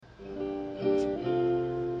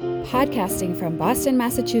Podcasting from Boston,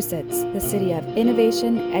 Massachusetts, the city of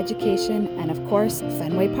innovation, education, and of course,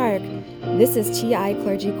 Fenway Park, this is TI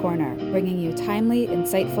Clergy Corner, bringing you timely,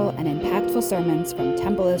 insightful, and impactful sermons from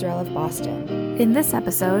Temple Israel of Boston. In this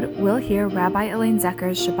episode, we'll hear Rabbi Elaine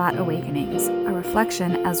Zecher's Shabbat Awakenings, a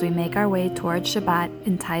reflection as we make our way towards Shabbat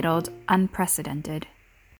entitled Unprecedented.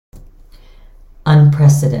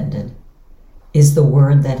 Unprecedented is the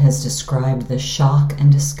word that has described the shock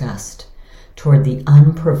and disgust toward the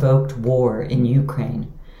unprovoked war in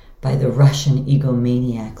Ukraine by the Russian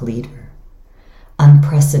egomaniac leader.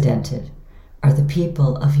 Unprecedented are the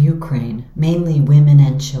people of Ukraine, mainly women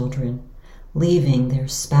and children, leaving their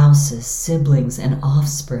spouses, siblings, and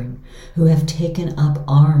offspring who have taken up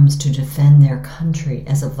arms to defend their country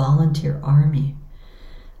as a volunteer army.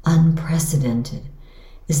 Unprecedented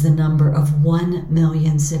is the number of 1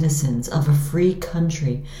 million citizens of a free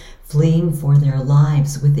country fleeing for their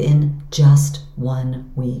lives within just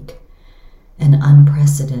 1 week. And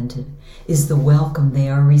unprecedented is the welcome they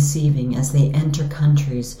are receiving as they enter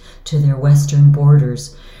countries to their western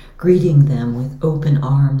borders, greeting them with open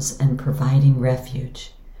arms and providing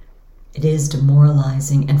refuge. It is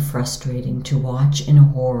demoralizing and frustrating to watch in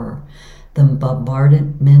horror the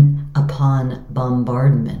bombardment upon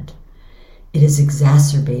bombardment. It is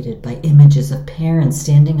exacerbated by images of parents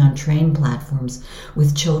standing on train platforms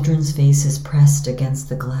with children's faces pressed against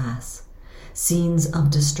the glass. Scenes of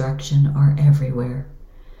destruction are everywhere.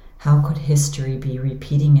 How could history be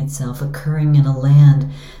repeating itself, occurring in a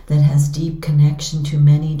land that has deep connection to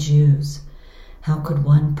many Jews? How could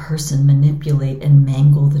one person manipulate and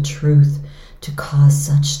mangle the truth to cause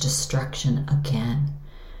such destruction again?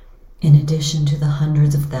 In addition to the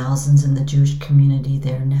hundreds of thousands in the Jewish community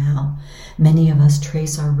there now, many of us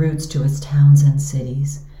trace our roots to its towns and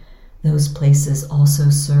cities. Those places also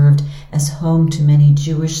served as home to many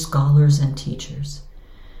Jewish scholars and teachers.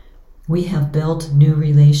 We have built new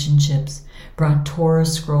relationships, brought Torah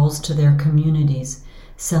scrolls to their communities,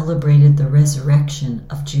 celebrated the resurrection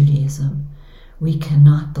of Judaism. We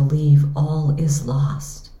cannot believe all is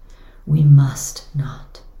lost. We must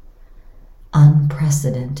not.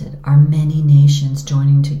 Unprecedented are many nations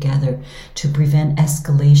joining together to prevent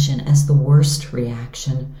escalation as the worst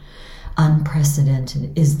reaction.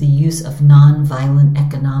 Unprecedented is the use of non-violent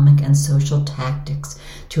economic and social tactics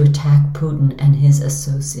to attack Putin and his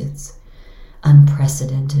associates.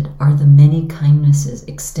 Unprecedented are the many kindnesses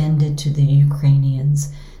extended to the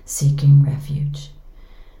Ukrainians seeking refuge.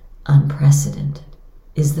 Unprecedented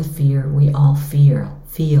is the fear we all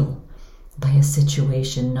feel by a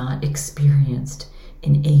situation not experienced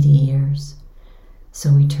in 80 years.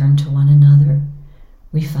 So we turn to one another.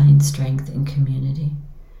 We find strength in community.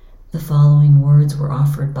 The following words were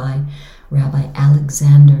offered by Rabbi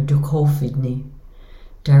Alexander Duchovny,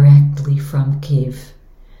 directly from Kiev,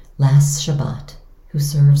 last Shabbat, who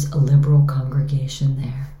serves a liberal congregation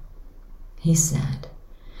there. He said,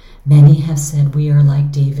 "Many have said we are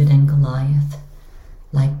like David and Goliath.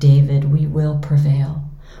 Like David, we will prevail.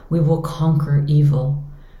 We will conquer evil.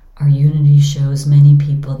 Our unity shows many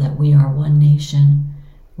people that we are one nation.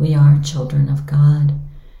 We are children of God.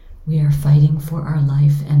 We are fighting for our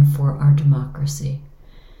life and for our democracy.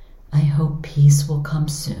 I hope peace will come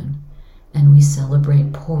soon, and we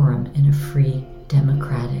celebrate Purim in a free,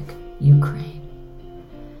 democratic Ukraine.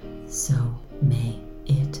 So may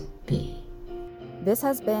it be." This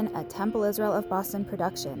has been a Temple Israel of Boston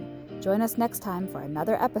production. Join us next time for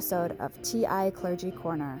another episode of TI Clergy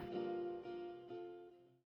Corner.